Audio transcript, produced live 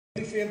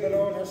We feel the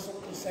Lord has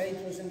something to say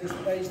to us in this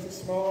place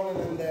this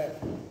morning, and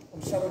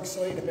I'm so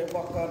excited about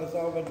what God has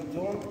already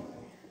done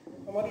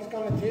and what He's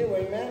going to do.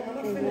 Amen. We're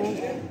not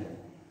finished yet.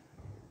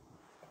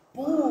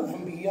 Above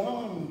and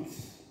beyond,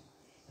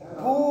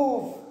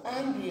 above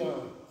and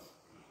beyond,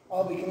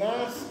 all we can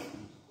ask,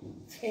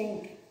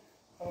 think,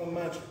 and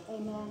imagine.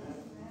 Amen.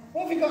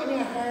 What have you got in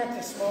your heart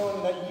this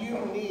morning that you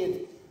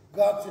need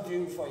God to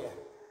do for you?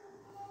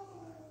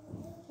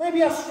 Maybe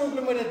you're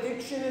struggling with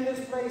addiction in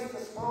this place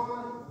this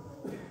morning.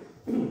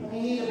 And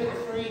you need a bit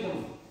of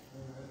freedom.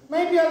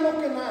 Maybe you're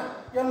looking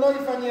at your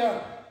life and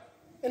you're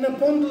in a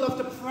bundle of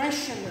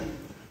depression and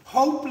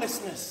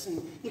hopelessness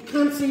and you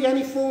can't see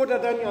any further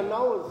than your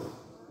nose.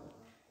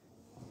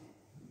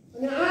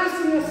 And you're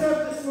asking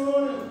yourself this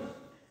morning,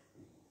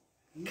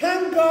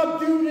 can God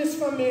do this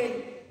for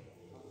me?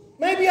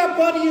 Maybe your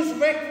body is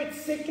wrecked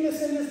with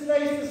sickness in this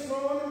place this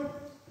morning.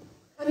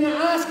 And you're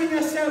asking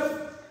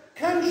yourself,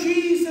 can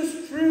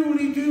Jesus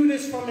truly do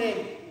this for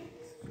me?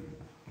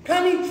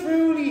 Can He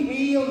truly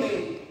heal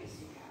me?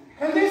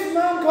 Can this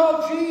man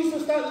called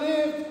Jesus that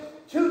lived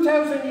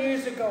 2,000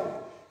 years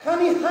ago, can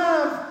he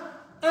have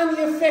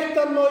any effect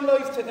on my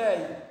life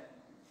today?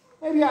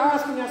 Maybe you're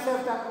asking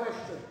yourself that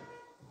question.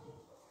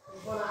 I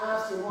just want to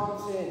ask you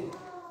one thing.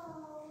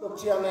 Look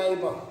to your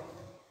neighbour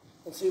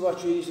and see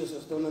what Jesus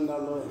has done in their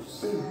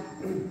lives.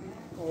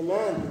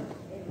 Amen.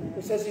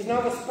 He says He's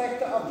no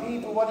respecter of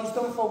people. What He's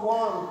done for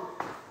one,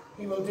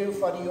 He will do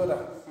for the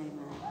other.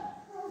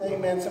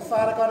 Amen. So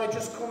Father God, I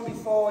just come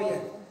before you.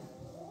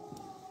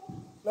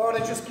 Lord,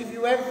 I just give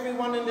you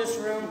everyone in this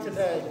room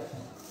today.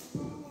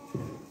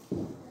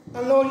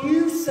 And Lord,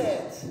 you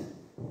said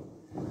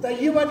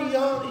that you are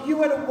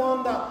the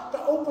one that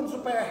opens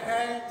up our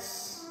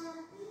hearts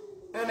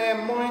and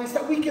our minds,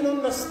 that we can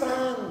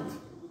understand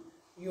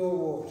your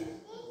word.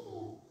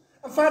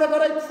 And Father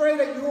God, I pray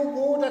that your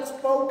word that's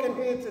spoken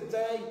here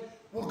today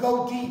will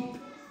go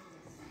deep,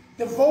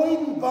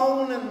 dividing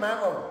bone and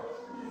marrow,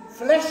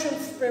 flesh and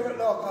spirit,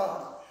 Lord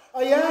God.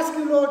 I ask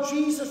you, Lord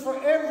Jesus, for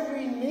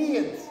every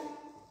need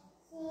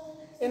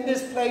in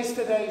this place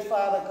today,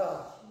 Father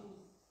God.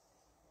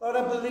 Lord,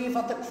 I believe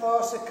at the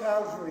cross of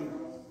Calvary,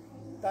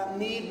 that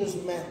need was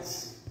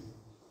met.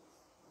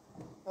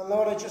 And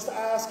Lord, I just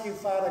ask you,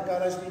 Father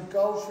God, as we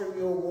go through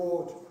your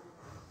word,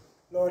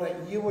 Lord,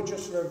 that you would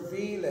just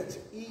reveal it to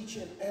each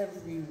and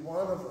every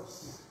one of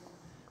us,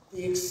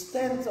 the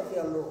extent of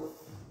your love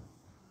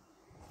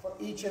for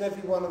each and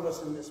every one of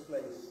us in this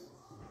place.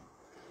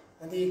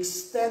 And the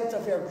extent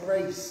of your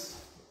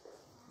grace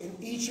in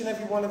each and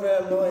every one of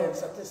our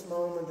lives at this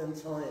moment in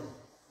time.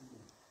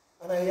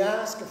 And I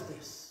ask of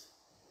this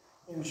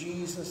in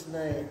Jesus'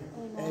 name.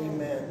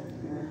 Amen.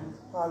 Amen.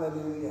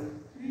 Hallelujah.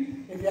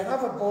 If you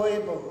have a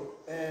Bible,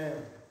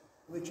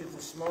 which is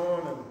this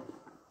morning,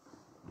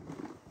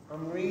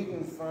 I'm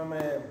reading from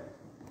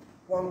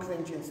 1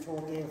 Corinthians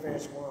 14,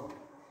 verse 1.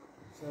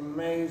 It's an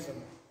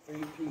amazing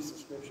piece of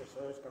scripture,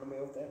 so it's going to be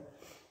up there.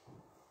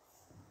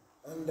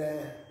 And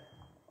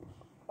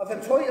I've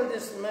entitled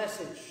this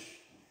message,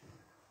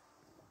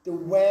 The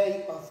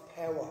Way of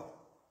Power.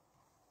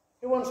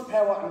 Who wants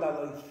power in their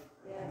life?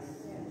 Yes.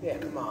 Yeah,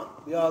 come on.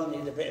 We all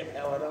need a bit of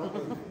power,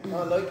 don't we?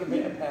 I like a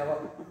bit of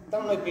power.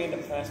 Don't like being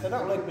depressed. I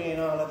don't like being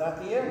all of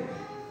that, do you?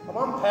 I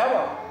want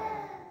power.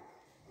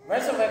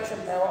 Resurrection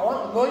power. I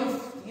want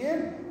life, do you?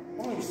 I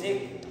want to be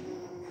sick.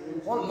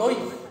 I want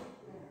life.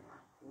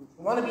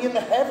 I want to be in the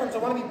heavens. I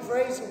want to be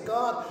praising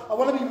God. I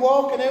want to be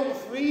walking out with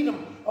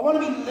freedom. I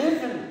want to be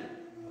living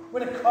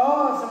with a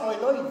cause in my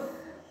life.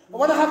 I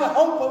want to have a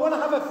hope. I want to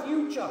have a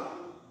future.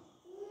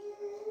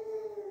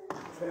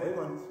 That's what I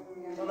want.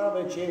 I don't know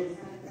about you.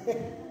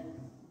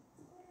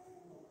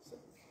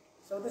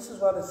 So this is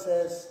what it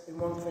says in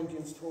 1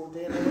 Corinthians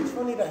 14. And it's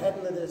funny, the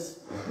heading of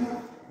this,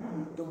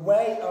 the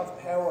way of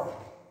power.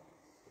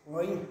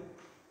 Right?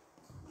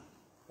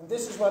 And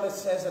this is what it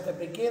says at the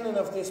beginning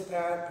of this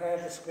part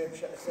of the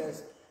scripture. It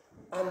says,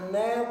 and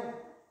now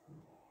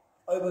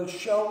I will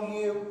show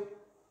you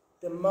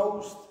the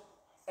most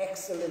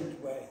excellent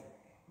way.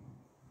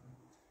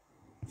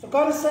 So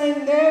God is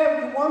saying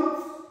there, you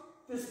want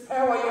this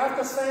power, you have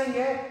to say,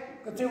 yeah,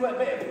 I could do a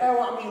bit of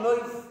power in my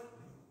life.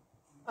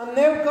 And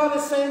now God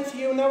is saying to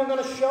you, now I'm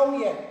going to show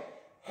you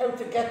how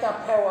to get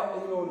that power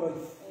in your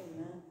life.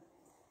 Amen.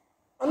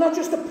 And not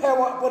just a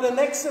power, but an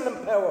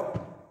excellent power.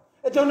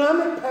 A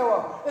dynamic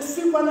power. A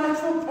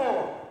supernatural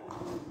power.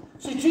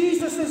 See,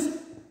 Jesus is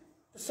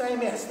the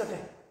same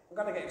yesterday. I'm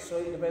going to get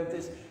excited about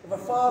this. If I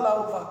fall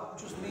over,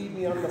 just leave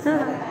me on the floor.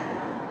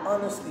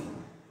 Honestly.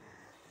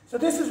 So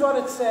this is what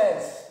it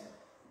says.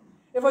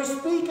 If I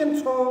speak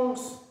in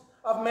tongues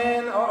of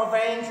men or of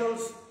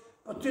angels,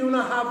 but do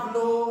not have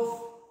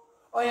love,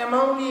 I am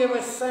only a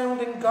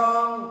resounding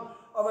gong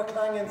or a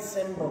clanging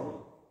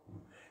cymbal.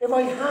 If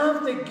I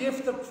have the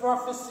gift of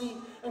prophecy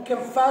and can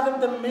fathom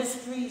the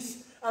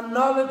mysteries and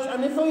knowledge,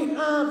 and if I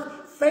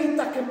have faith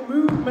that can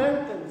move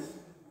mountains,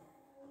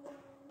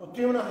 but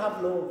do not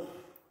have love.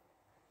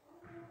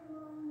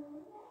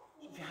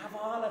 So if you have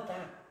all of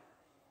that,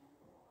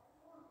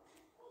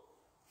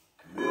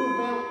 can move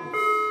mountains,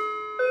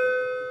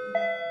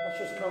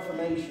 just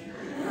confirmation.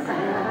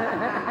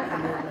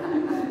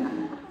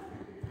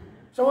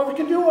 So if I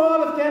can do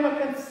all of them, I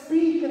can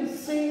speak and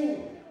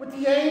sing with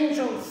the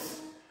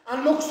angels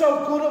and look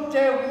so good up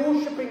there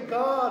worshipping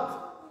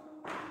God.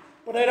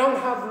 But I don't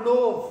have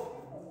love.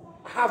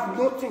 I have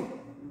nothing.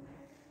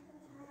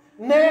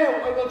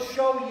 Now I will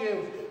show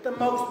you the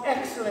most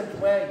excellent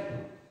way.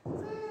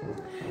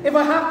 If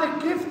I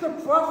have the gift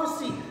of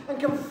prophecy and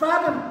can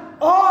fathom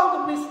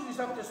all the mysteries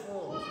of this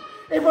world,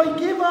 if I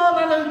give all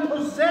that I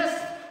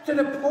possess to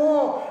the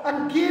poor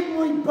and give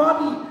my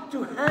body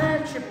to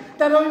hardship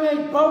that I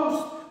may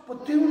boast,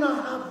 but do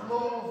not have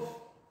love,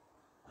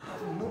 I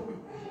have nothing.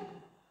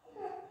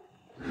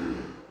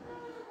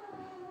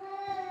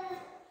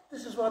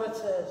 This is what it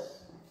says.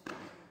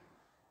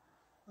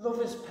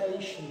 Love is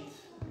patient.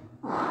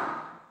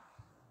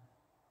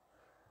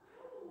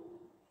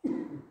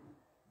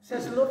 It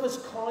says love is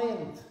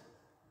kind.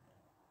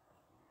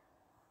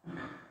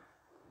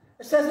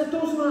 It says it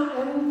does not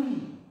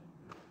envy.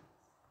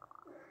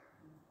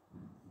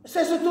 It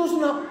says it does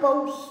not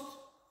boast.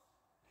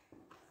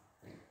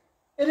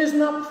 It is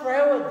not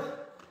proud.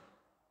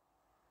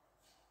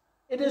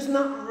 It is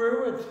not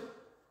rude.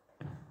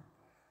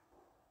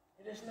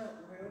 It is not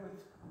rude.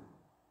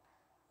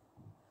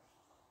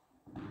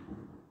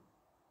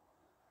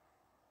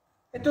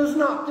 It does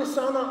not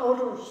dishonor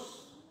others.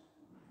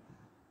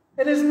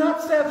 It is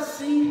not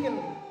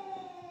self-seeking.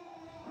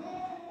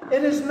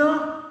 It is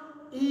not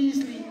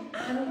easily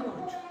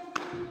angered.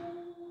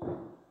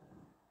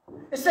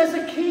 It says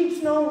it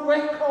keeps no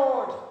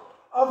record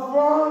of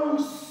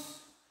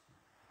wrongs.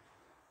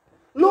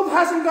 Love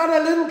hasn't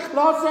got a little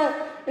closet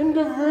in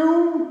the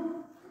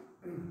room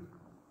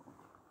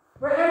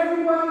where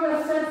everybody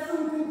that said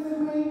something to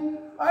me,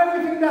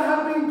 everything that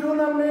had been done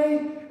on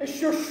me is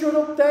just shut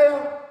up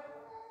there.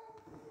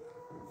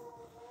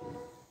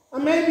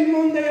 And maybe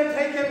Monday I'll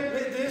take out a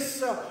bit of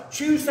this, or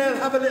Tuesday I'll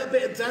have a little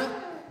bit of that.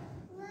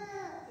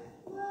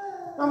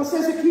 And it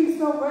says it keeps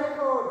no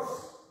records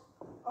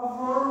of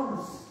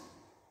wrongs.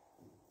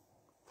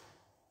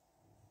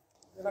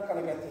 You're not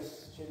going to get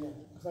this, Gillian,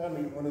 because I'm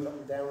going to be running up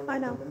and down. I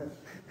know.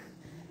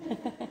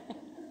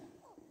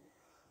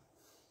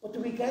 But do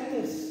we get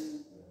this?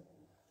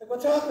 Like,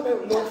 we're talking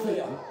about love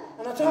here,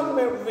 and I'm talking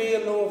about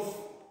real love.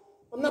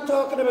 I'm not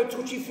talking about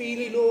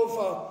touchy-feely love,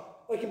 or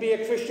I can be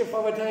a Christian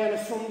for a day and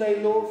a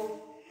Sunday love.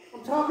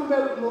 I'm talking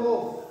about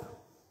love.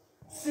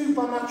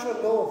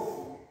 Supernatural love.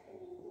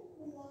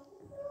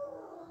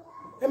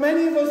 How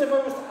many of us, if I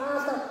was to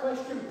ask that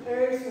question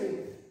personally,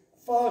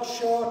 fall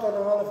short on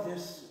all of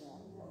this?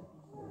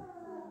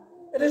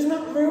 It is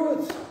not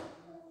rude.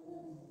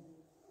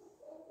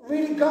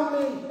 Really got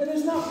me. It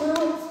is not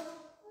rude.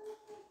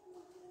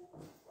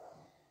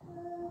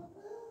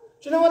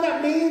 Do you know what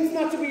that means,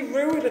 not to be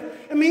rude?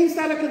 It means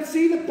that I can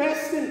see the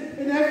best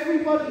in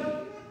everybody.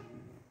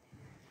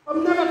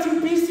 I'm never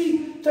too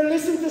busy to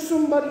listen to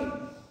somebody.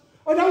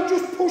 I don't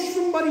just push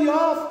somebody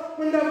off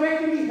when they're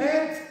wrecking my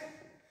head.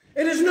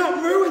 It is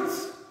not rude.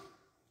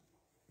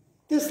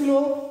 This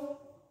love,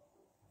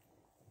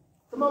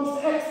 the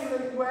most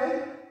excellent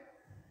way,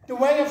 the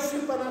way of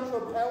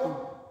supernatural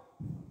power.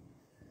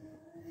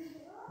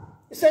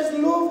 It says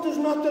love does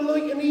not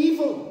delight in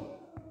evil.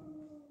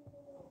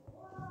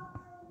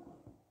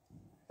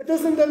 It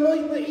doesn't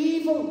delight in the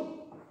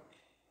evil.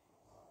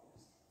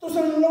 It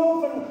doesn't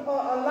love and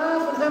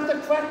laugh and have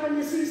the crack when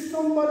you see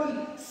somebody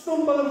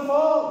stumble and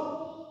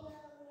fall.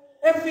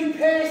 Every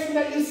person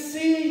that you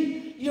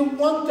see, you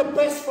want the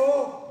best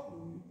for.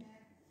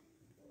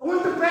 I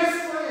want the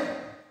best for you.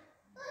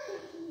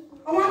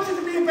 I want you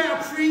to be a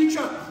better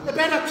preacher, a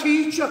better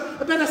teacher,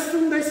 a better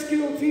Sunday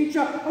school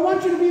teacher. I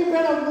want you to be a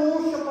better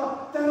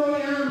worshipper than I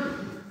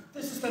am.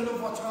 This is the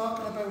love we're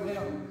talking about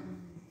here.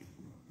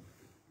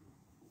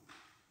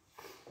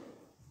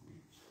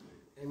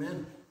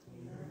 Amen.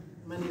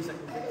 Many of us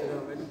can get it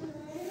already.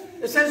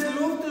 It says,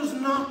 love does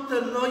not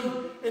delight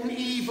in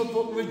evil,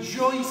 but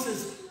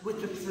rejoices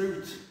with the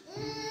truth.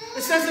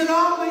 It says it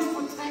always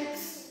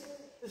protects.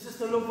 This is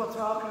the love we're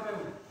talking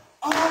about.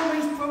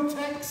 Always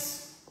protects.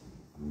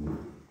 I'm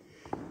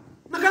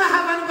not going to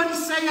have anybody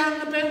say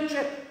anything about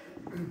you.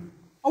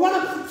 I want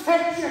to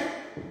protect you.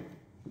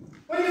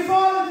 When you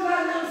fall into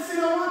that little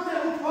sin, I want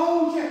to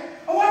uphold you.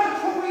 I want to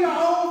cover you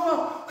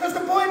over. Because the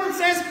Bible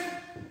says,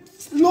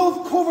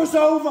 love covers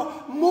over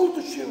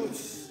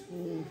multitudes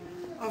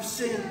of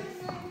sin.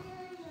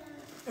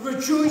 It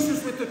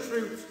rejoices with the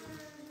truth.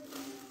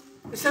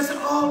 It says it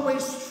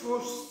always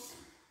trusts.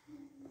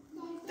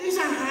 These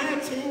are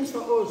hard things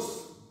for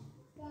us.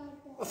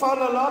 I thought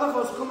a lot of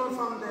us coming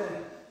from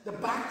the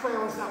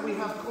backgrounds that we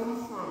have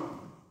come from.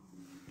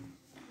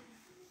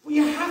 But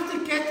you have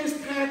to get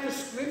this part of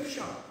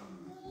Scripture.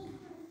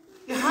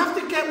 You have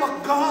to get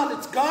what God,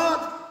 it's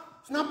God.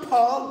 It's not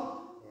Paul.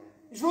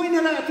 He's writing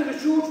a letter to the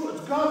church, but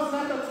it's God's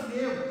letter to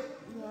you.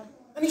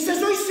 And he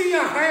says, I see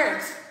your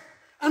heart.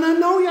 And I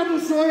know your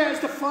desire is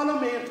to follow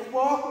me and to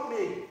walk with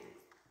me.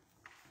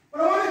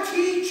 But I want to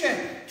teach you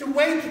the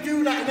way to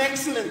do that in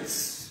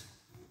excellence.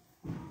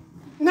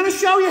 I'm going to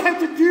show you how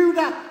to do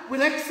that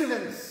with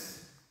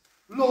excellence.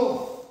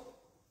 Love.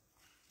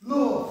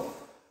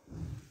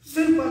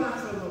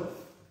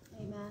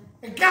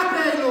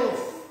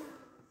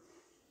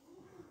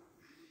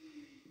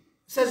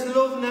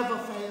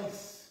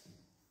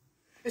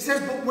 It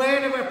says, but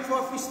where there are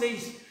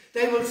prophecies,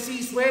 they will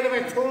cease. Where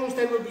there are tongues,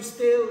 they will be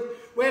stilled.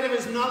 Where there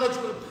is knowledge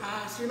will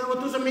pass. You know,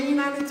 it doesn't mean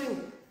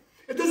anything.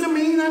 It doesn't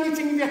mean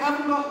anything if you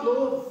haven't got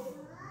love.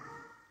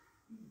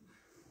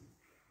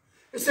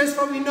 It says,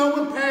 for we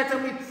know in part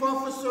and we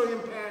prophesy in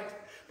part.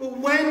 But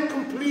when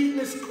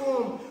completeness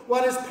comes,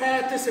 what is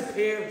part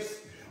disappears.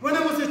 When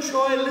I was a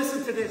child,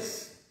 listen to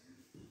this.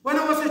 When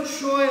I was a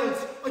child,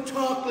 I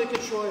talked like a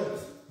child.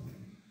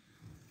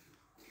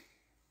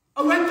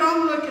 I went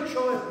on like a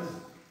child.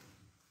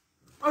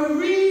 I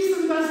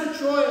reasoned as a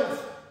child.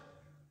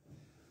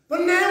 But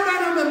now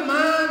that I'm a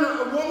man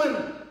or a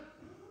woman,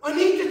 I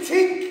need to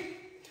think.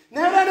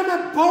 Now that I'm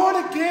a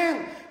born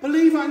again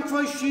believer in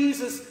Christ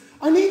Jesus,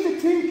 I need to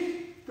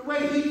think the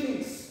way he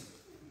thinks.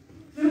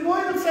 The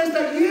Bible says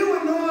that you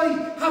and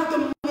I have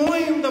the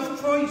mind of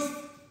Christ.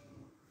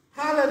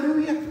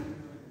 Hallelujah.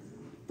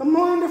 The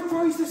mind of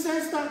Christ, it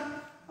says that.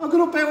 I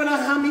got up out with a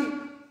hammy.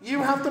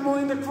 You have the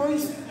mind of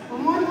Christ.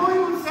 And my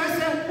Bible says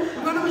that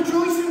I'm going to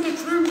rejoice in the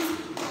truth.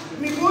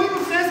 My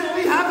Bible says that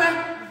we have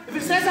it. If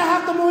it says I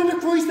have the mind of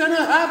Christ, then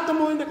I have the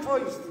mind of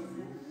Christ.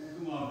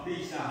 Come on,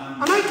 peace,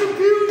 and I can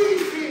do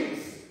these things.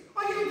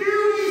 I can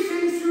do these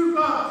things through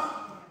God.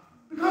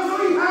 Because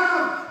I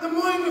have the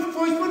mind of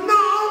Christ. But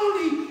not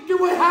only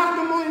do I have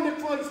the mind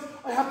of Christ,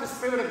 I have the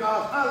Spirit of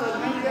God.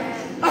 Hallelujah.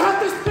 I have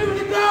the Spirit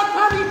of God,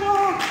 Paddy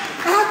Moore.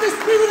 I have the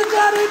Spirit of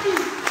God in me.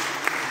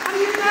 And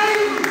his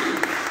name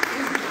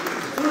is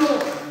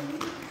love.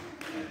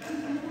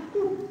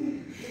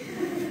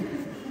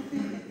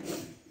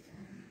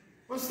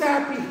 We'll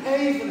start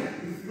behaving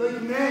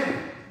like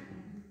men.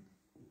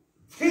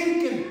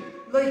 Thinking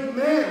like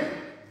men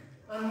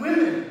and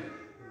women.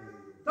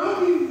 Don't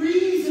be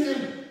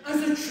reasoning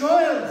as a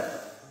child.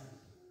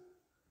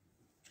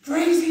 It's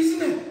crazy,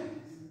 isn't it?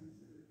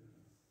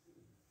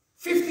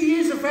 50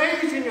 years of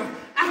age and you're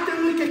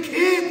acting like a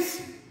kid.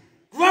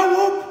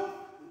 Grow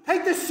up.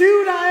 Take the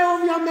suit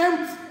out of your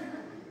mouth.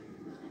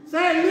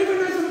 Say,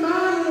 living as a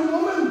man and a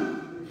woman.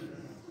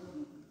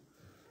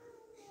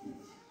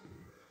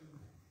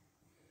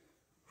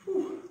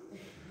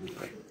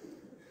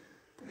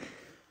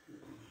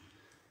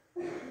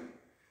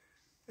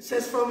 It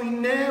says, for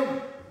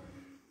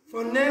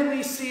now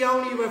we see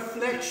only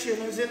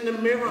reflection as in the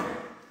mirror,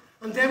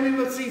 and then we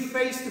will see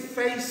face to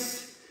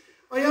face.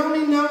 I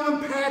only know in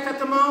part at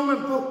the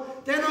moment,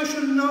 but then I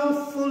shall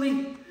know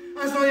fully,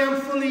 as I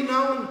am fully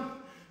known.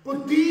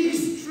 But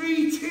these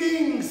three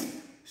things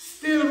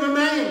still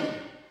remain: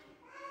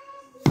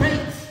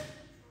 faith,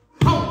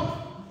 hope,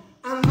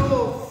 and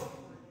love.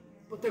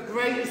 But the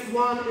greatest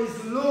one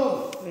is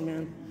love.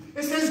 Amen.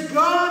 It says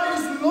God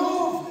is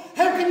love.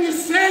 How can you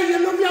say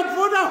you love your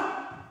brother?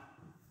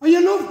 Or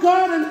you love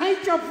God and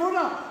hate your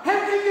brother? How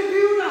can you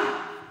do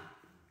that?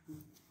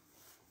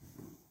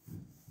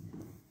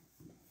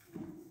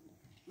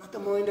 Not the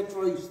mind of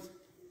Christ.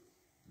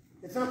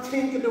 It's not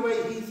thinking the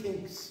way he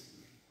thinks.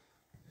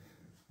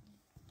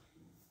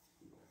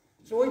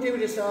 So I do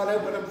this all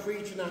out when I'm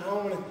preaching at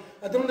home. And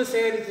I done this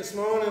early this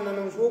morning and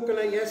I was walking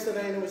out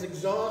yesterday and I was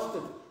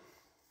exhausted.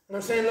 And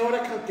I'm saying, Lord,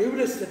 I can't do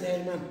this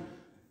today, man.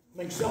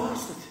 I'm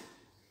exhausted.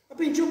 I've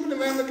been jumping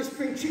around like a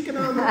spring chicken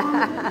all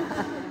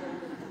morning.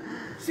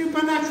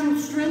 Supernatural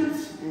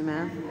strength.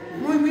 Amen.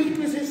 My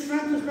weakness in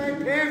strength is made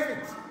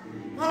perfect.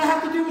 All I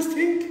have to do is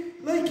think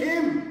like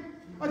him.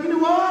 I can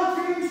do all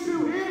things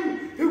through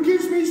him who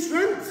gives me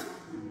strength.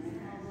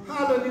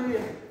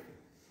 Hallelujah.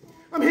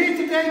 I'm here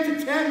today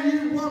to tell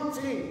you one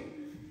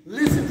thing.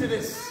 Listen to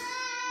this.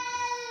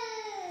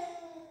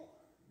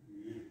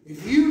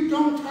 If you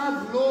don't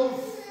have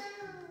love,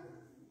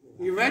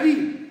 you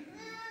ready?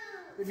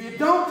 If you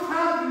don't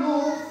have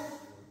love,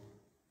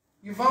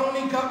 you've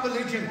only got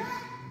religion.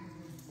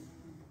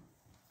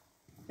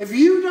 If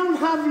you don't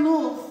have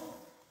love,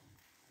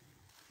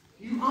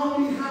 you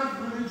only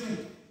have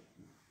religion.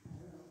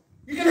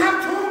 You can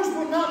have tongues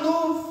but not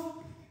love.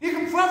 You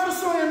can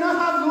prophesy and not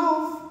have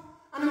love,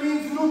 and it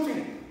means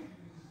nothing.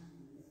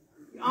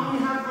 You only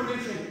have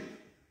religion.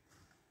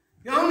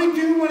 You only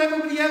do what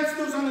everybody else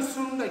does on a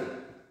Sunday.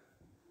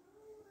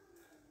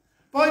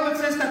 Bible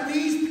says that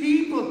these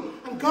people,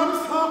 and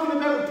God is talking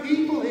about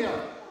people here,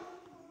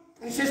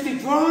 and he says they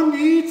draw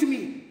near to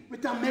me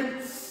with their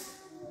mouths.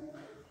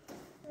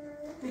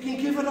 They can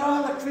give it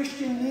all a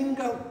Christian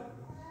lingo.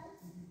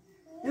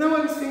 You know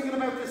what I was thinking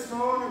about this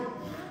morning?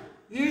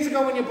 Years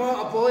ago when you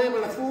bought a Bible,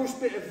 the first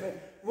bit of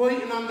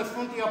writing on the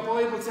front of your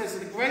Bible says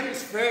the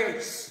greatest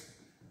verse.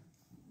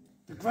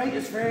 The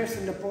greatest verse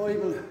in the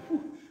Bible.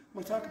 Am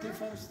I talking too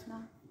fast?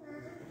 No.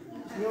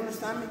 Do you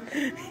understand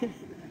me?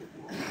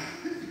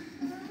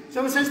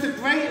 So it says the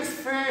greatest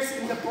verse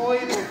in the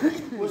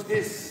Bible was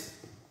this.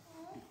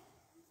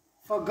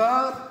 For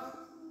God,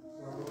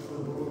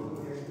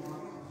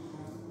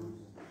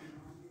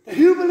 that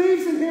who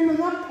believes in him will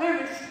not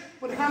perish,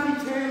 but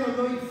have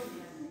eternal life.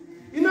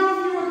 You know,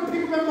 if you were to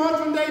pick up a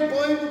modern day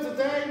Bible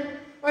today,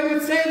 I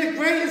would say the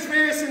greatest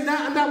verse in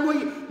that, and that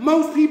way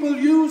most people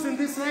use in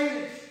this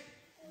age.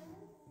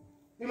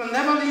 He will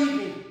never leave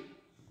me,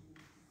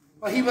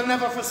 or he will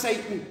never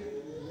forsake me.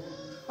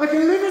 I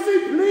can live as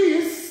I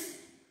please.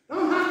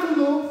 Don't have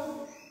to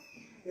love.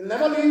 He'll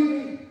never leave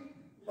me,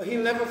 or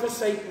he'll never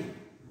forsake me.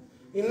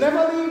 He'll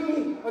never leave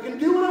me. I can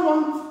do what I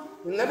want.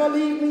 He'll never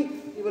leave me.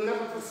 He will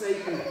never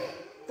forsake me.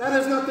 That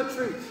is not the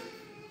truth.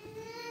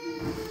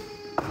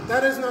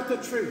 That is not the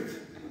truth.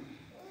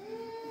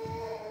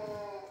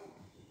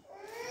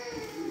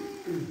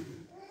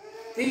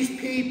 These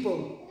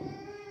people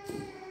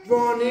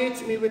draw near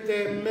to me with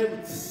their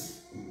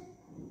mouths,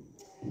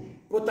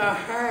 but their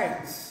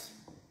hearts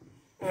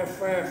are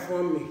far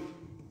from me.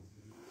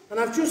 And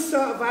I've just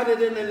sort of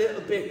added in a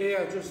little bit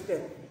here just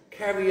to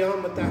carry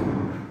on with that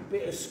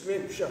bit of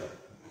scripture.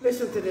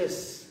 Listen to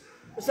this.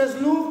 It says,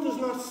 love does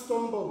not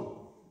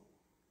stumble.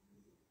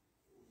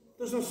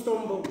 Doesn't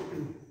stumble.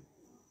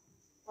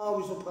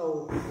 Always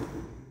upholds.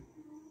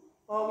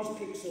 Always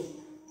picks up.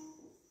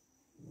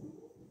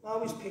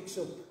 Always picks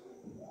up.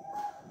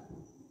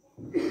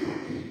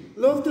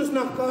 Love does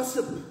not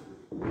gossip.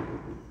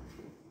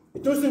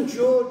 It doesn't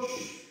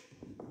judge.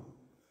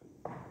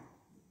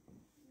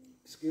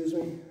 Excuse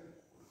me.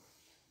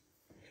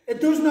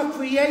 It does not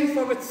create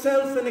for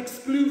itself an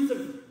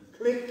exclusive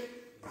clique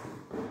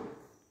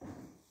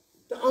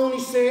that only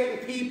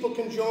certain people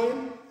can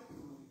join.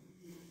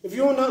 If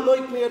you're not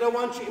like me, I don't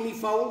want you in my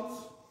fold.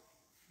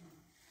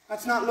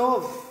 That's not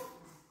love.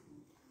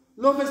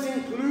 Love is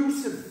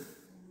inclusive.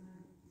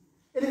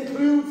 It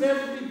includes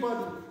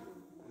everybody.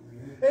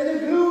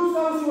 It includes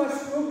those who are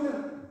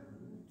struggling.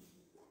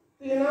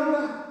 Do you know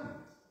that?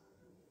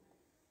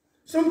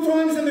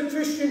 Sometimes in the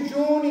Christian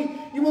journey,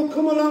 you will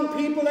come along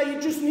people that you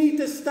just need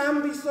to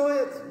stand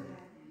beside.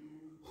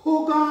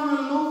 Hug on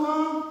and love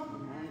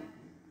on.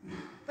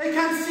 They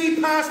can't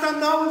see past their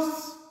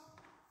nose.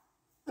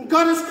 And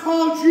God has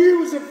called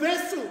you as a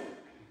vessel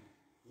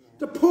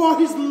to pour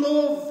his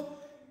love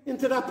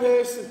into that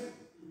person.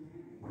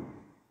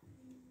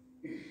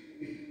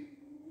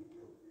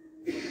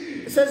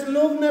 It says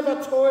love never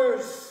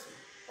tires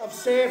of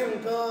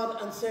serving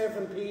God and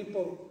serving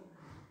people.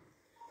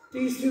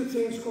 These two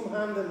things come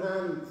hand in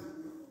hand.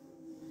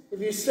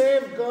 If you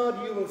serve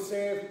God, you will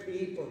serve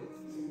people.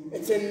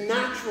 It's a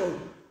natural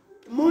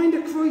mind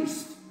of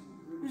Christ,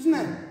 isn't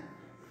it?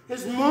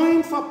 His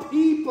mind for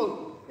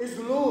people is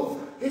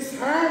love. His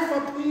heart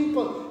for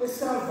people is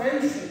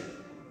salvation.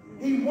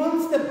 He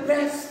wants the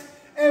best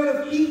out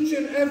of each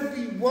and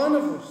every one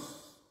of us.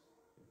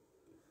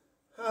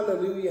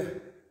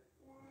 Hallelujah.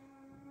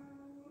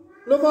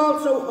 Love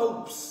also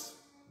hopes.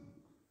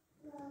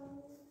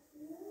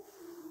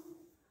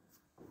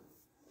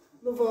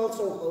 Love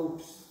also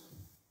hopes.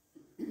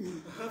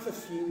 I have a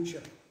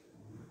future.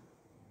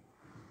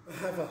 I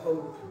have a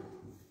hope.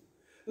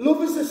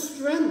 Love is a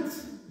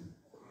strength.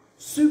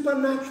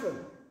 Supernatural.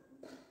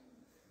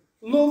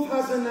 Love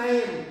has a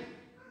name.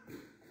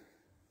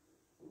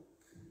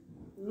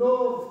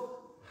 Love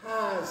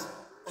has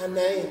a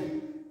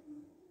name.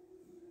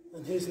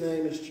 And his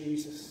name is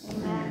Jesus.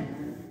 Amen.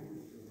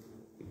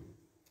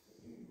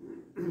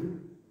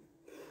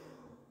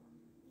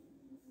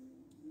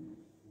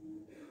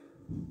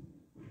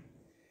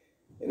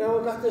 You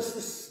know, I got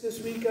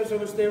this week as I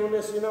was doing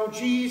this, you know,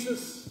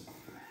 Jesus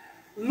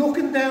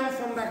looking down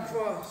from that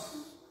cross.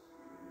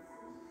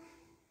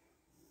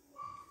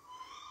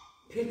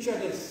 Picture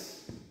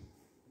this.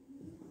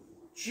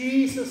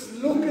 Jesus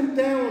looking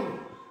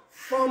down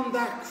from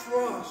that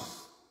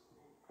cross.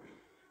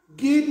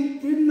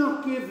 Did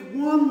not give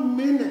 1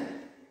 minute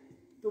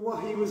to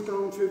what he was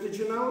going through. Did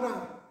you know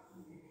that?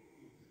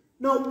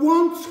 Not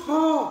one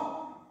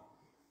thought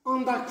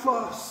on that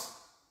cross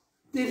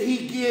did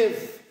he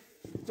give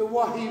to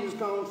what he was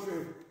going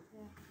through.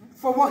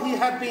 For what he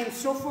had been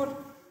suffered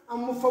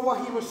and for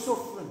what he was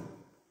suffering.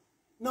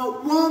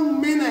 Not 1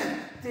 minute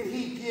did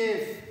he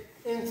give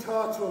in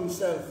thought to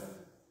himself.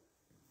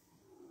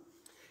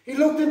 He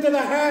looked into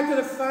the heart of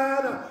the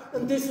Father,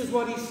 and this is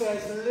what he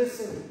says.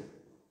 Listen,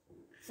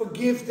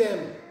 forgive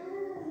them.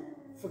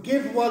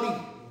 Forgive Wally.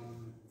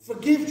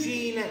 Forgive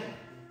Gina.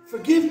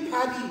 Forgive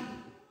Paddy.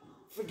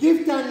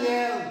 Forgive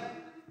Danielle.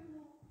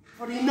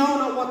 For they know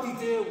not what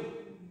they do.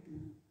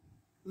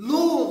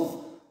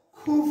 Love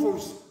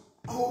covers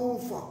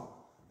over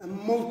a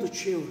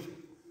multitude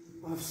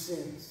of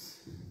sins.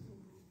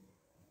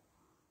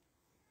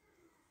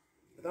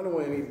 I don't know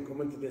why I'm even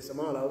coming to this. I'm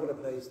all over the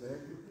place now.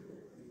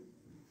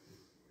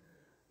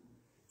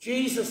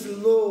 Jesus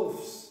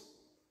loves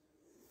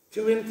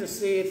to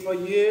intercede for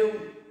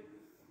you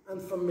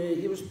and for me.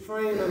 He was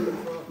praying on the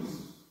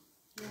cross.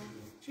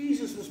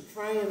 Jesus was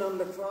praying on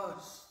the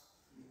cross.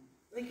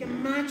 Like,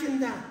 imagine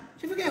that.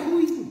 Did you ever get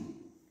hoisted?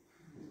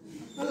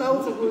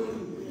 Loads of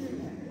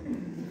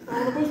hoisting.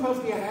 And it was supposed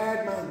to be a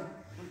hard man.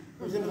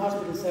 He was in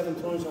hospital 7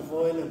 times for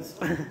violence.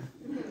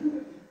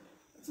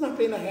 It's not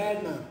being a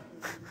hard man.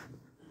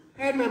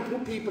 Hard man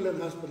put people in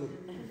hospital.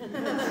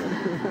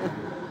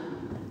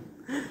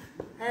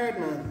 Hard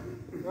man.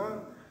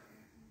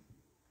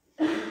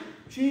 Huh?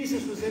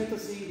 Jesus was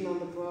interceding on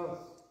the cross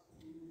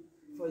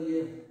for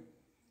you.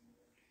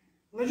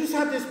 And I just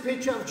had this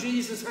picture of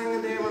Jesus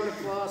hanging there on the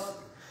cross,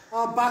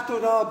 all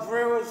battered, all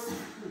bruised.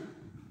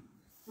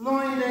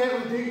 lying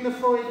there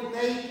undignified,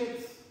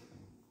 naked,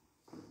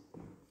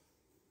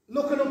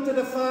 looking up to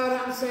the Father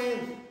and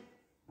saying,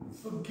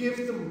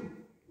 forgive them,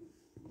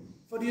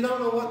 for they don't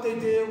know what they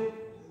do.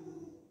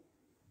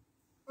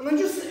 And I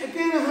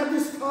had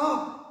this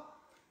thought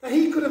that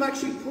he could have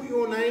actually put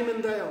your name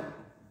in there.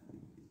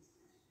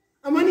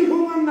 And when he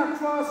hung on that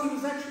cross, he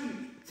was actually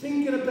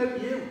thinking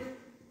about you.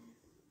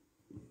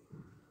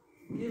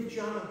 Forgive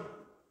John,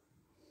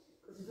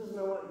 because he doesn't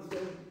know what he's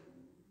doing.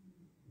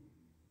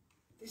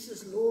 This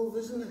is love,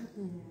 isn't it?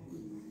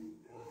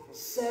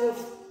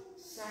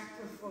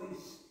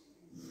 Self-sacrifice.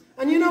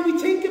 And you know, we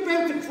think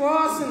about the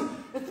cross and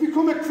it's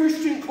become a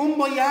Christian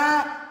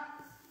kumbaya,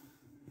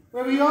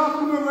 where we all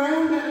come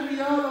around it and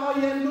we all, oh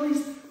yeah,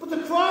 nice. But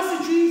the cross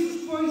of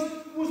Jesus Christ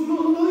was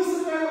nothing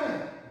nice about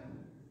it.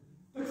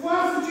 The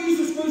cross of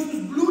Jesus Christ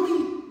was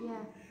bloody.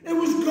 Yeah. It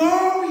was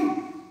gory.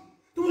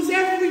 There was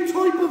every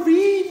type of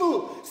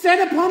evil set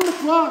upon the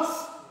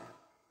cross.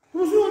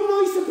 There was nothing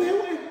nice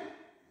about it.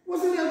 It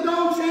wasn't a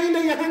gold chain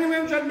that you hang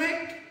around your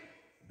neck.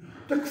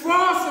 The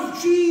cross of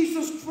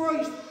Jesus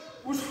Christ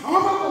was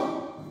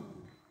horrible.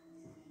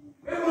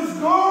 It was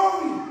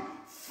gory,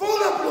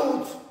 full of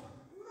blood,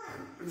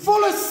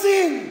 full of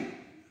sin,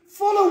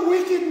 full of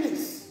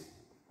wickedness.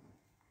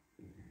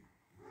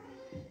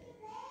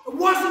 It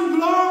wasn't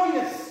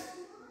glorious.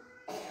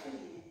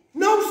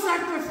 No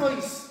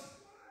sacrifice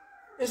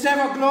is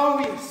ever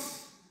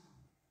glorious.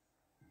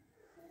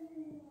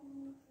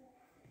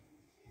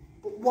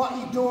 But what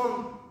he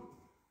done,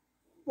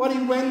 what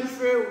he went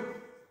through,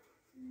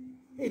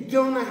 he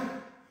done it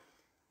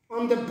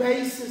on the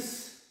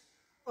basis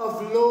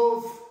of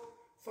love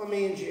for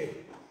me and you.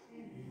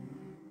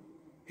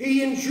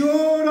 He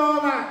endured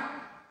all that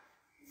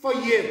for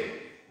you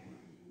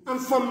and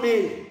for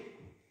me.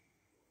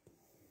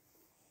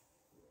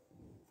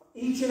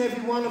 Each and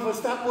every one of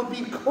us that would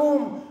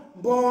become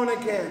born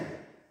again.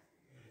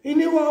 He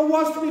knew what it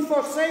was to be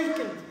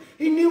forsaken.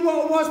 He knew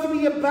what it was to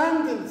be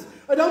abandoned.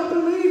 I don't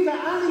believe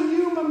that any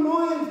human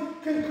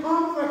mind can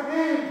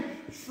comprehend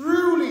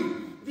truly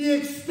the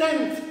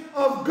extent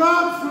of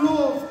God's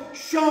love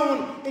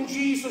shown in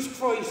Jesus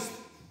Christ.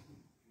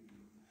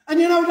 And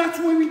you know, that's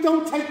why we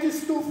don't take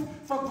this stuff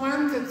for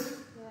granted.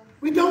 Yeah.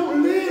 We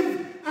don't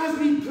live as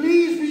we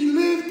please, we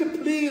live to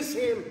please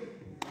him.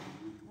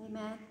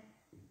 Amen.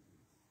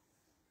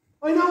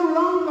 I no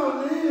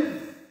longer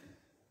live,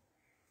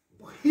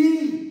 but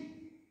he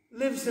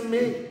lives in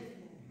me.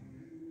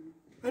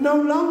 I no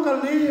longer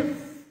live.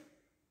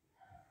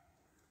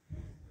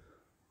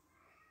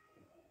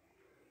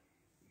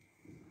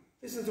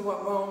 Listen to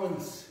what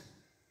Romans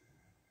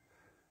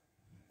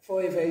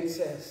 5:8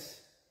 says.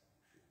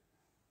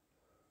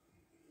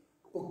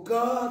 But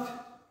God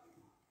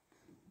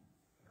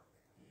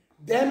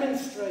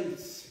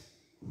demonstrates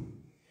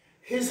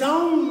his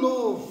own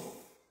love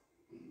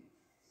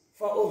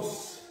for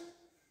us,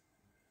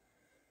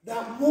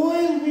 that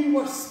while we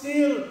were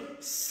still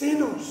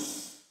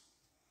sinners,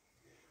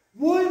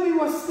 while we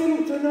were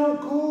still to no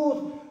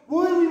good,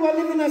 while we were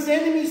living as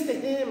enemies to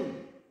him,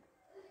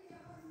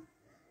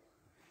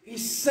 he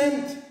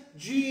sent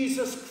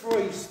Jesus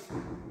Christ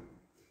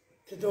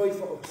to die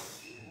for us.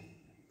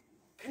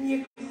 Can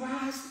you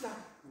grasp that?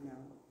 No.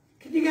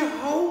 Can you get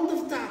hold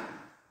of that?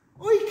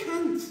 I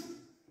can't.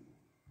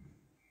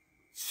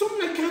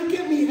 Something I can't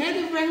get my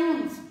head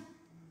around.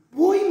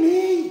 Why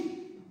me?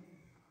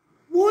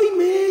 Why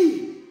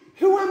me?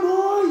 Who am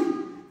I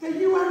that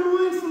you are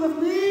mindful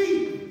of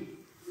me?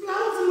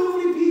 Loads of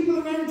lovely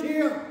people around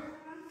here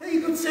that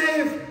you could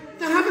save.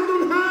 They haven't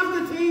done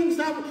half the things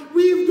that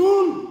we've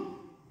done.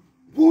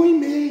 Why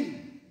me?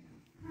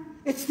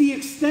 It's the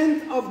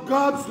extent of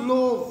God's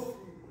love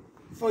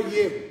for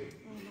you.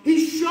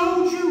 He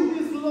showed you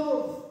his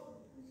love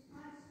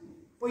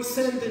by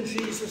sending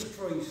Jesus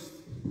Christ.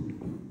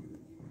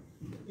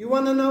 You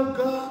want to know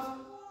God?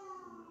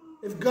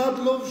 If God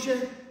loves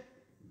you,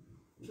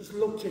 just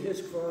look to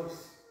his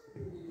cross.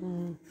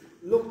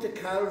 Look to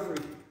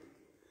Calvary.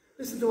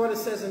 Listen to what it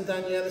says in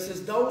Daniel. It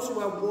says, those who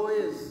are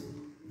wise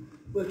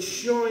will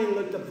shine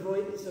like the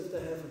brightness of the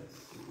heavens.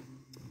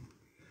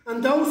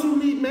 And those who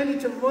lead many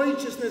to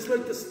righteousness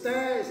like the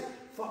stars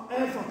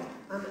forever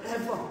and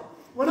ever.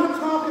 We're not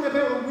talking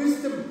about a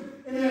wisdom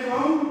in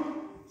our own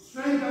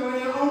strength or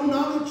in our own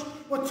knowledge.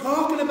 We're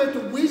talking about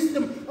the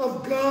wisdom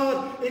of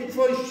God in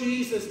Christ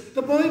Jesus.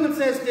 The Bible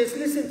says this,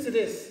 listen to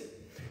this.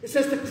 It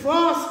says the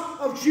cross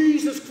of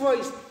Jesus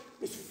Christ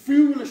is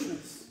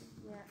foolishness.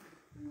 Yeah.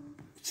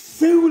 It's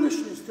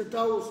foolishness to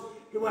those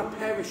who are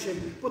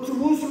perishing. But to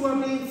us who are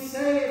being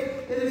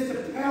saved, it is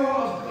the power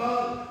of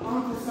God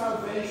unto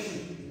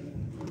salvation.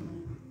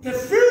 The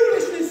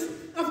foolishness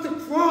of the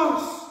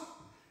cross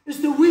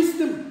is the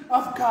wisdom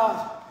of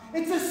God.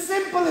 It's as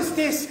simple as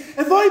this.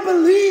 If I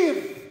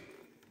believe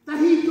that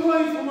he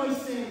died for my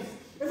sins,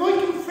 if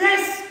I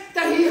confess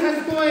that he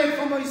has died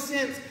for my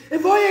sins,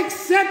 if I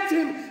accept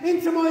him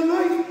into my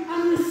life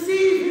and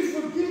receive his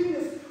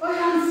forgiveness, I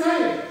am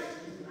saved.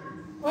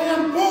 I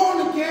am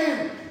born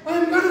again. I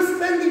am going to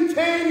spend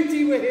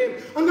eternity with him.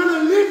 I'm going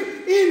to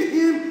live in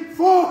him,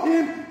 for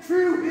him,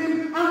 through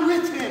him, and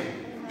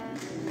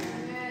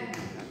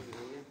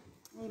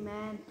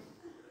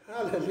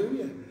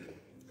Hallelujah.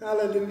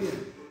 Hallelujah.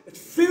 It's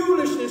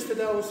foolishness to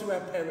those who are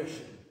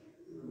perishing.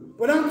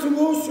 But unto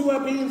us who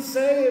are being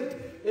saved,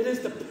 it is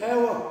the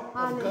power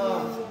of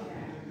God.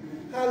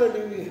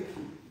 Hallelujah.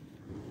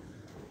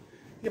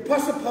 The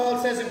Apostle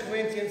Paul says in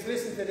Corinthians,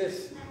 listen to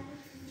this.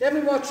 Did you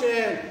ever watch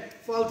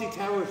Fawlty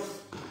Towers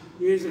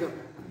years ago?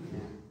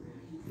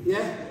 Yeah?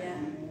 Yeah.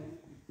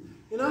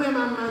 You know him,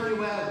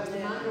 Manuel?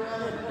 Manuel?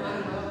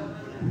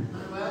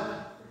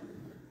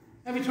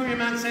 Every time your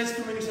man says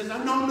to him, he says,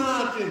 I know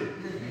nothing.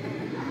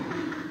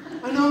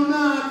 I know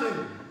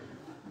nothing.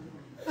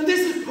 And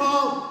this is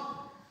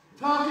Paul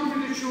talking to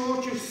the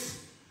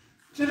churches,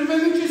 to the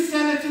religious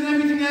zealots and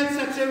everything else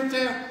that's out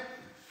there.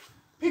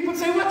 People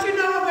say, what do you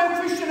know about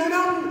Christianity?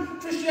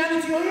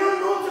 I know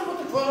nothing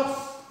but the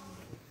cross.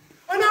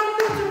 I know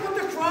nothing but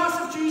the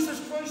cross of Jesus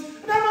Christ.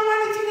 I don't know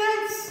anything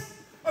else.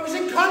 I was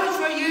in college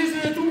for years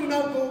and I don't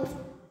know good.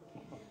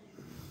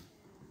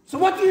 So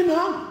what do you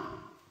know?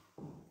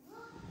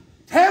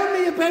 Tell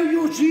me about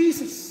your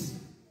Jesus.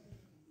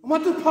 And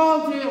what did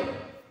Paul do?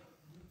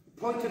 He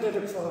pointed at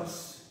the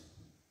cross.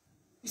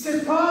 He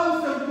said,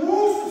 Paul is the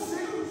worst of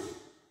sinners.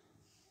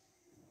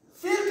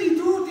 Filthy,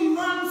 dirty,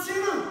 wrong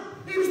sinner.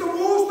 He was the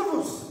worst of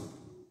us.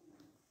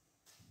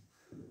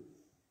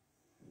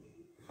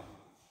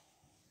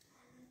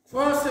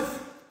 Cross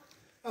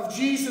of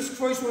Jesus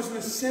Christ wasn't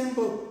a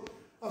symbol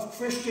of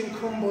Christian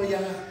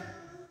kumbaya.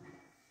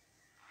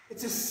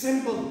 It's a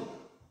symbol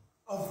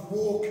of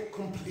work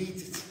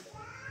completed.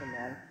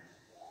 Amen.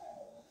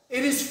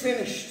 It is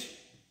finished.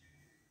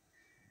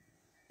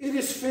 It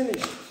is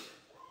finished.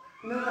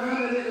 You know, I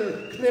had a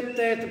little clip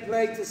there to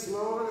play this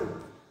morning,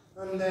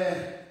 and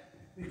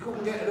we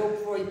couldn't get it up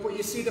for you, but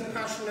you see the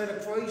Passion of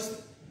the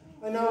Christ.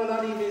 I know a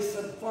lot of you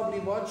have probably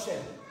watched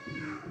it.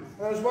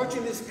 And I was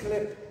watching this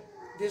clip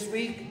this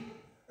week,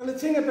 and the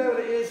thing about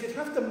it is you'd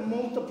have to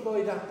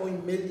multiply that by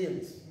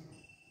millions.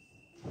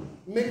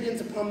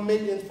 Millions upon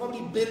millions,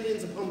 probably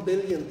billions upon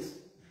billions,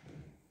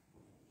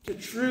 to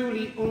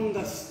truly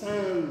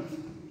understand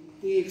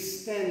the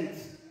extent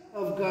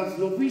of God's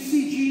love. We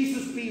see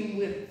Jesus being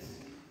whipped.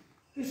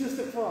 This is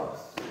the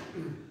cross.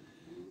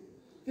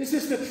 This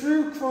is the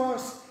true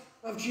cross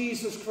of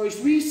Jesus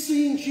Christ. We've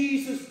seen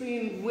Jesus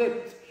being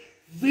whipped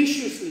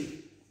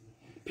viciously.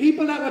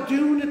 People that were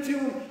doing it to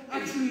him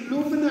actually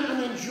loving it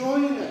and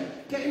enjoying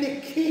it, getting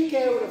a kick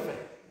out of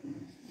it,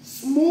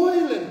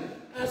 smiling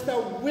as they're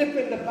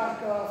whipping the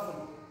back off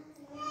him.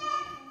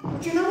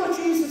 But you know what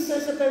Jesus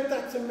says about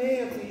that to me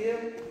and to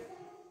you?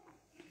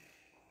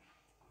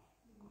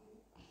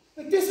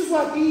 Like, this is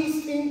what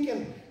he's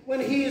thinking when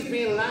he is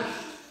being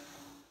lashed.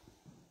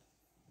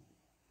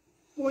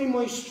 By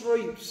my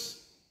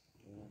stripes,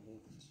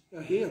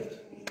 you're healed.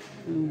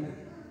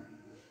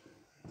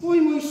 By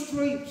my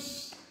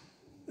stripes,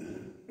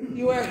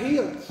 you are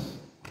healed.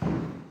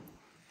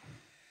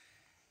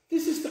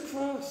 This is the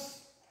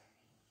cross.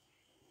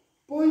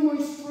 By my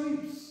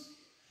stripes,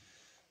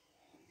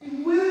 he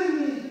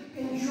willingly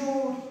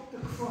endured the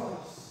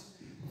cross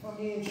for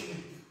me and you.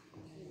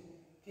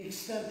 The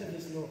extent of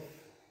his love.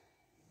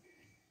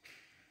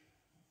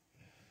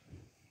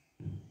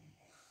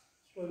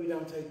 That's why we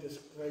don't take this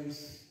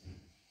grace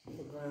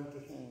for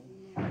granted.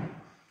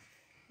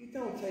 You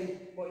don't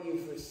take what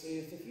you've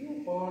received. If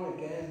you're born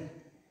again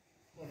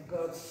of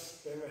God's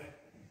Spirit,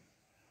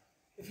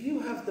 if you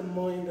have the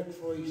mind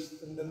of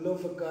Christ and the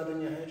love of God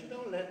in your head, you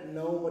don't let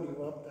nobody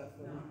rob that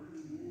from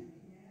you.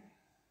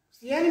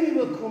 So the enemy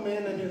will come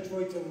in and he'll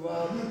try to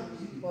rob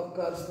what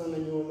God's done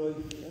in your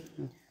life.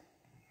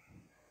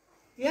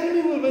 The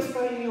enemy will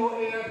whisper in your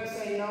ear and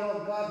say,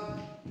 no, God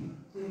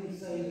didn't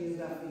say do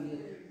that for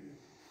you.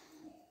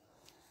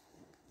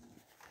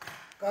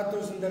 God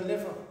doesn't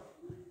deliver.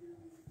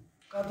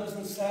 God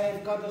doesn't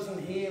save. God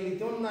doesn't heal. He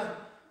done that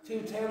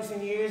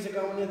 2,000 years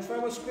ago, and he'll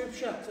throw a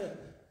scripture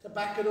to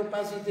back it up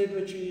as he did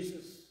with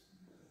Jesus.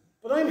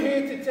 But I'm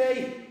here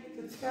today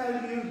to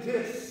tell you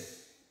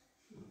this,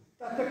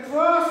 that the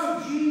cross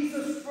of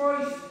Jesus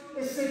Christ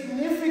is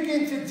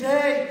significant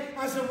today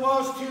as it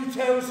was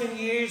 2,000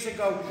 years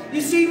ago.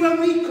 You see, when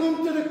we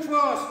come to the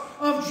cross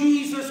of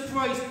Jesus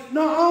Christ,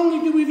 not only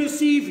do we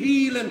receive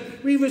healing,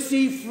 we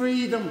receive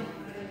freedom.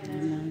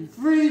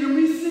 Freedom.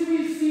 We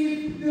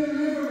receive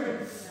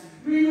deliverance.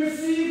 We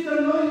receive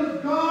the light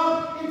of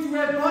God into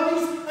our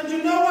bodies. And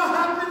you know what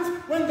happens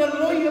when the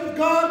light of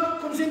God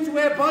comes into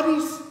our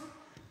bodies?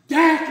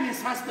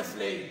 Darkness has to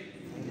flee.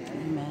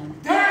 Amen.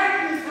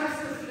 Darkness has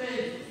to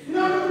flee. You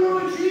know the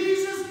blood of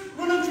Jesus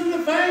running through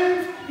the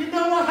veins? You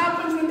know what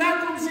happens when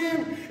that comes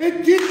in?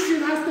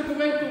 Addiction has to go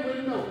out the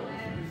window.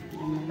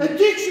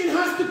 Addiction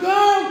has to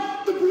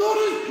go. The blood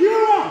is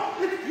pure.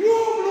 It's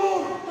pure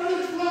blood and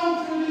it's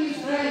flowing through these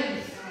veins.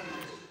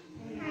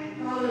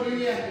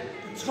 Hallelujah.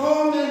 The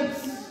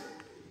torments.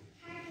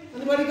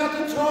 Anybody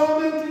got the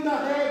torment in their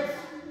head?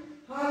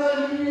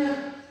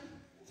 Hallelujah.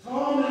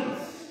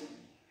 Torments.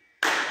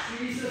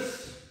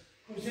 Jesus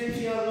comes into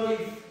your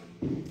life.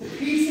 The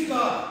peace of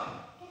God.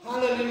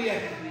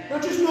 Hallelujah.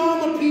 Not just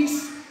normal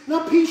peace.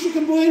 Not peace you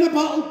can buy in a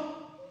bottle.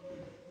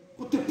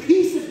 But the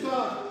peace of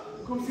God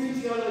comes into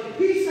into your life.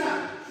 Peace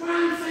that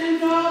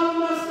transcends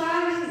all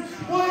understanding.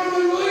 Why am I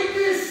like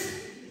this?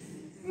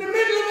 In the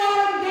middle of all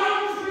I'm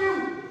down for you.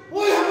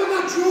 Why have I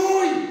got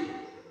joy?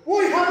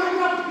 Why have I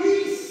got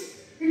peace?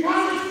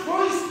 Because it's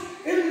Christ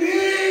in me.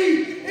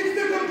 It's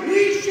the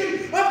completion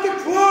of the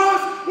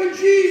cross when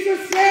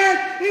Jesus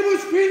said, it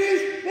was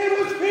finished, it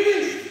was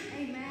finished.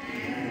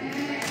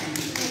 Amen.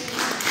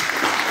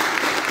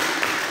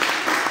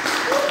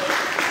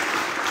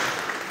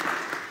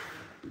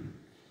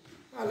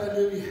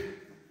 Hallelujah.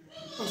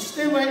 I'm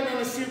still waiting on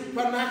a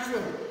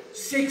supernatural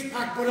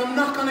six-pack, but I'm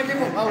not going to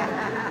give up hope.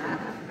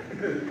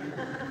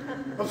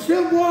 I'm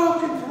still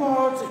walking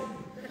towards it.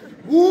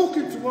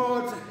 Walking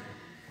towards it.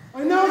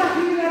 I know that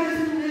he that is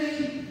in me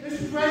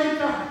is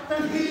greater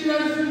than he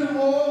that is in the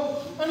world.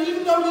 And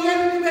even though the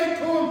enemy may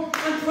come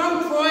and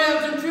throw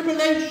trials and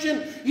tribulation,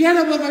 yet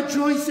I will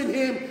rejoice in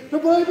him. The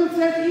Bible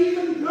says,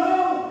 even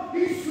though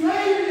he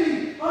slay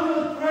me, I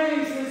will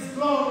praise his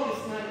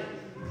glorious name.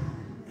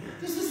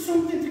 This is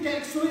something to get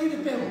excited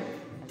about.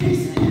 This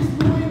is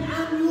mine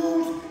and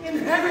yours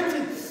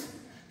inheritance.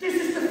 This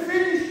is the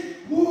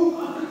finished work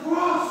of the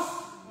cross.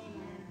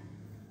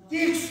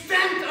 The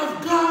extent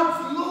of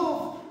God's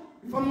love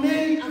for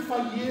me and for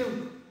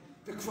you.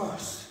 The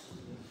cross.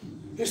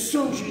 His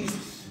son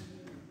Jesus.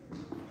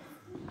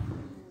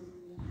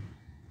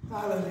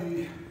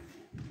 Hallelujah.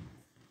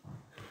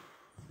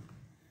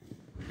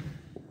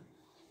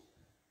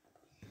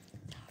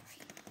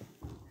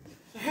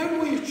 So how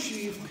do we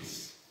achieve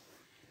this?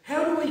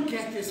 How do we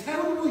get this?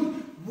 How do we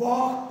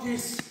walk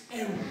this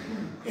out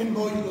in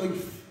my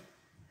life?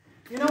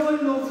 You know, I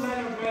love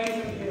Leonard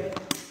Raven here.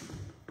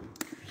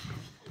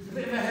 It's a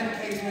bit of a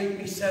head case like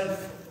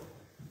myself.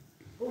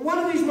 But one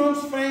of his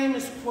most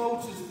famous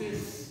quotes is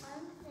this.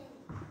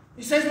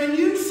 He says, when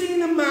you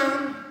seen a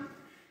man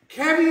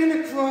carrying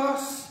a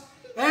cross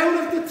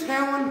out of the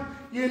town,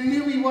 you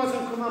knew he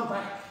wasn't coming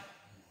back.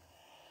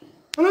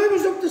 And I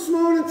was up this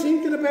morning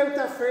thinking about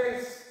that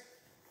phrase.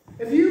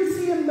 If you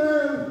see a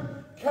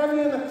man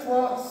carrying a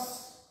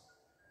cross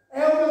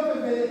out of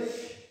the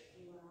village,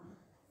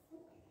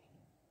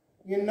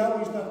 you know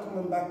he's not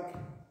coming back.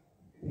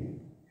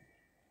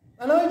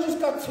 And I just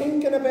got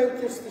thinking about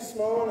this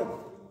morning.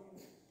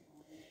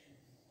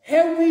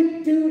 How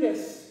we do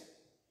this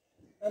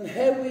and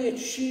how we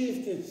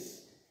achieve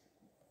this.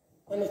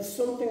 And it's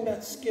something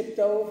that's skipped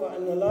over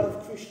in a lot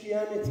of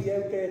Christianity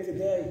out there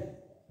today.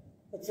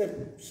 It's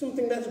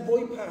something that's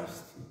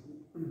bypassed.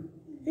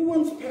 Who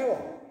wants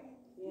power?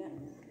 Yeah.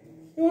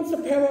 Who wants the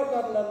power of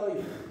God in their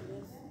life?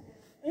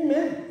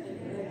 Amen.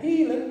 Amen.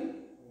 Healing.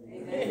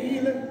 Amen.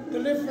 Healing.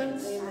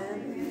 Deliverance.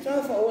 Amen. It's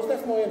all for us.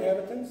 That's my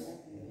inheritance.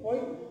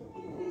 Right?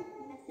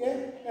 Yeah?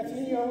 That's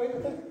you. You're all right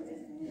with that?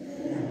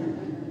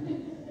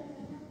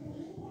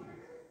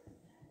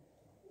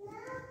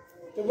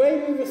 The way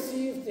we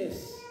receive this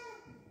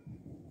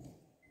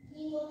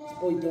is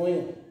by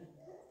dying.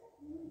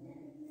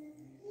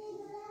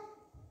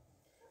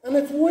 And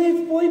it's why it's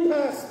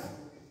bypassed.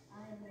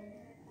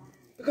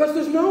 Because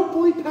there's no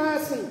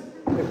bypassing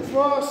the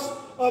cross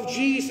of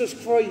Jesus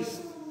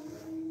Christ.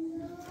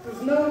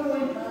 There's no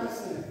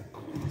bypassing it.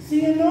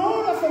 See, in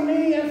order for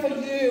me and for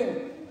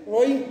you,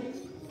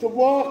 right, to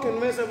walk in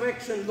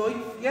resurrection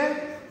life, yeah?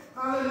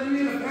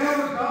 Hallelujah, the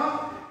power of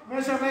God,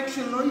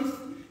 resurrection life.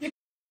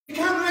 You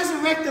can't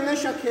resurrect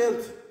unless you're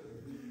killed.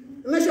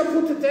 Unless you're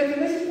put to death,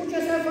 unless you put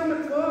yourself on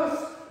the cross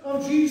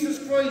of Jesus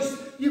Christ,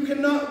 you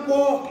cannot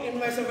walk in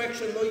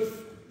resurrection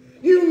life.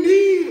 You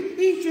need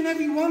each and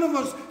every one of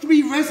us to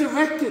be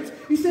resurrected.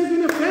 He says,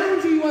 when I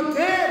found you, you are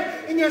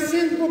dead in your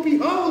sins, but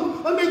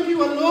behold, I'll make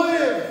you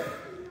alive.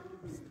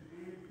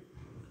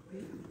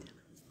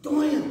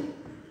 Dying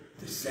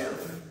to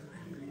self.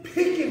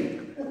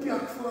 Picking up your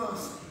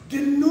cross.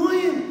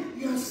 Denying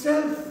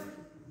yourself.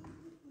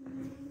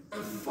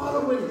 And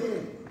following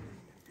him.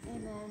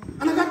 Amen.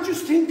 And I got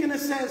just thinking, it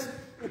says,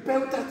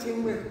 about that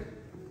thing with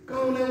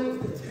going out of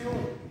the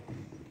town.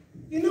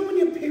 You know when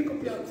you pick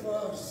up your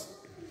cross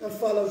and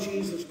follow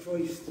Jesus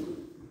Christ,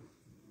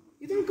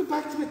 you don't go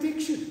back to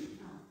addiction.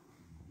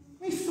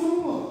 They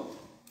stumble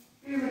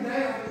here and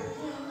there.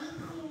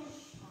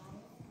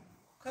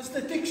 Because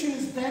the addiction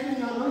is dead in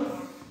your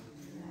life.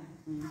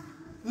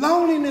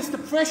 Loneliness,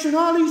 depression,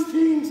 all these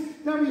things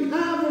that we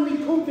have when we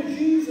come to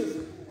Jesus.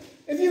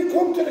 If you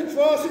come to the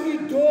cross, if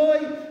you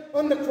die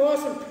on the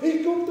cross and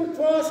pick up the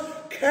cross,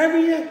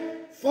 carry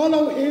it,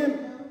 follow him,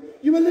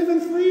 you will live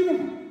in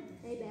freedom.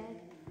 Amen.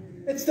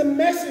 It's the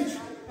message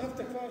of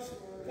the cross.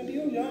 And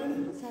you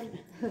yarn.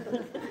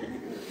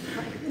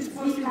 He's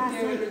supposed to be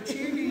there with a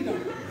cheerleader.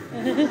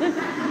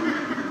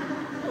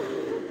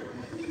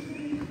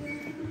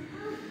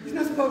 He's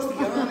not supposed to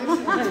yarn, is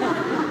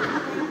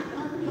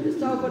he?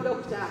 Just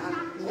overlooked that.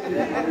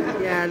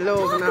 Yeah,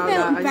 love now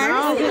that. I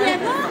know.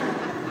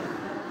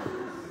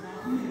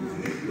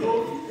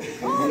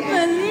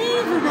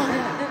 Unbelievable.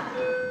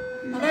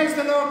 Praise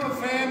the Lord,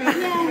 confirming.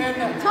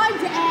 Yeah. Time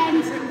to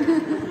end.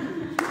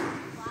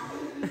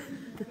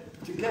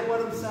 Do you get what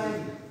I'm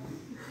saying?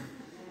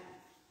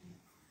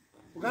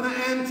 We're going to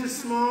end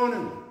this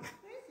morning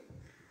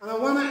And I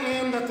want to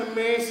end at the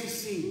mercy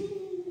seat.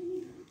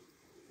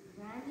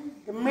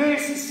 The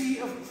mercy seat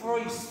of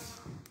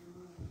Christ,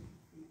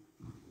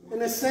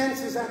 in a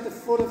sense, is at the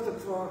foot of the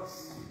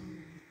cross.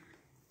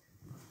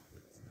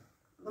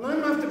 And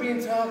I'm after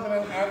being talking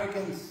about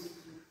arrogance.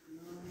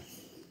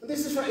 And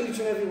this is for each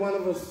and every one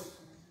of us.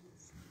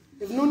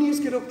 If none of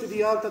you get up to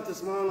the altar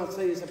this morning, I'll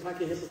say it's a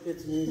pack of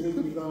hypocrites and you need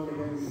to be going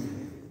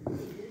again.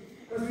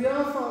 Because we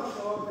all fall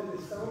short in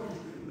this, don't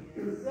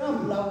we? We all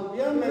blow,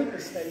 we all make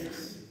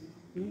mistakes.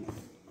 And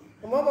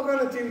what we're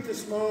going to do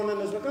this morning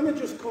is we're going to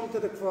just come to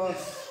the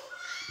cross.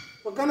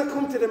 We're going to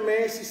come to the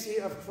mercy seat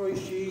of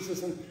Christ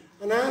Jesus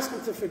and ask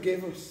him to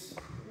forgive us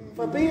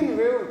for being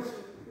rude,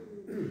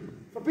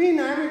 for being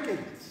arrogant,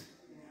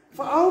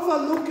 for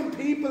overlooking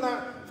people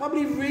that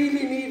probably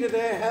really needed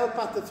their help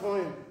at the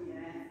time,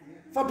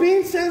 for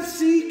being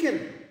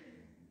self-seeking,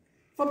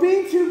 for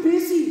being too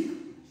busy.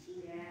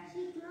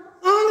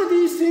 All of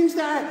these things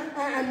that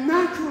are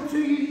natural to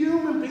you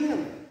human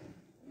being.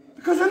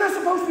 Because we're not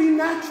supposed to be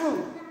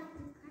natural.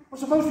 We're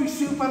supposed to be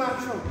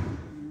supernatural.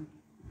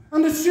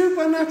 And the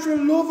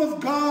supernatural love of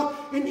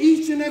God in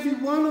each and every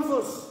one of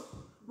us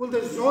will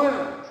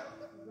desire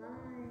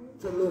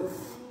to love.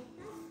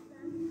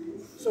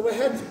 So we're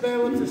heads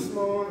bowed this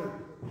morning.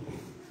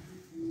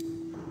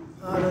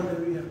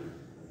 Hallelujah.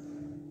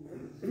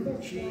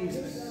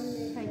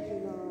 Jesus. Thank you,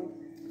 Lord.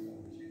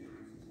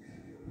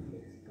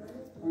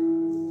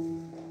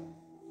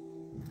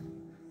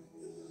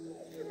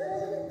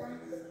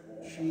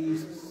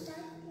 Jesus.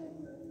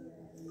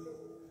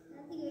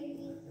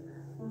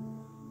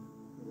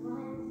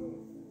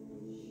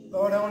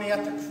 Lord, only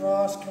at the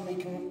cross can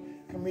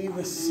we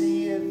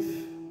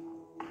receive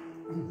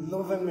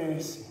love and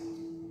mercy.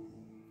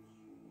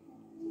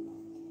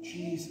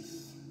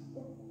 Jesus.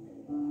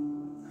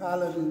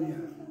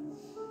 Hallelujah.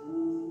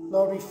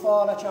 Lord, we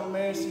fall at your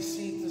mercy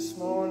seat this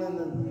morning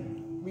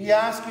and we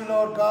ask you,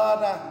 Lord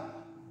God,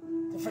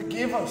 to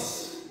forgive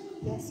us.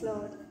 Yes,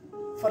 Lord.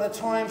 For the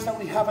times that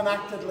we haven't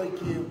acted like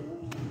you.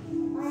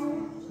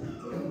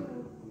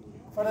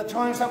 For the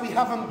times that we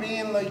haven't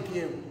been like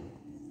you.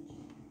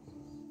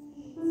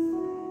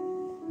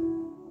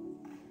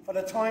 For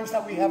the times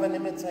that we haven't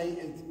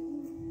imitated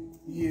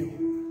you.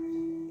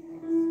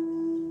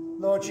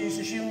 Lord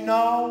Jesus, you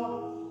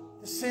know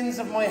the sins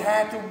of my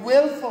heart, the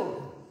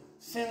willful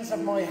sins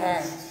of my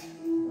heart.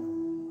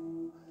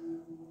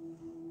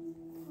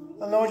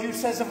 And Lord, you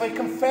says if I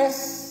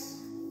confess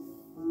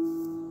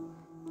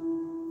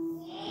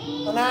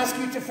and ask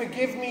you to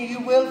forgive me,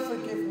 you will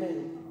forgive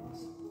me.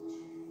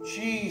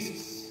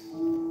 Jesus.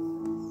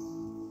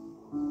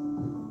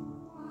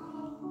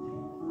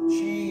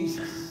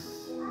 Jesus.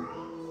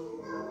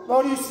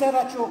 Lord, you said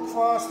at your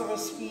cross there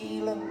is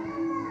healing.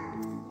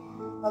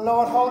 And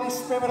Lord, Holy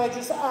Spirit, I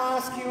just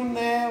ask you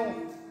now,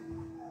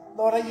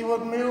 Lord, that you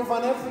would move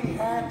on every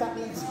heart that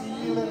needs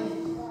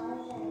healing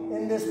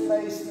in this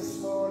place this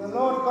morning.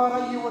 Lord God,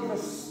 that you would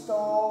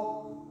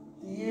restore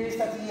the years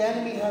that the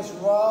enemy has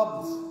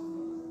robbed.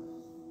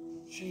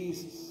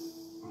 Jesus.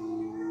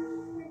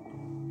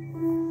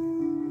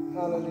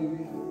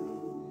 Hallelujah.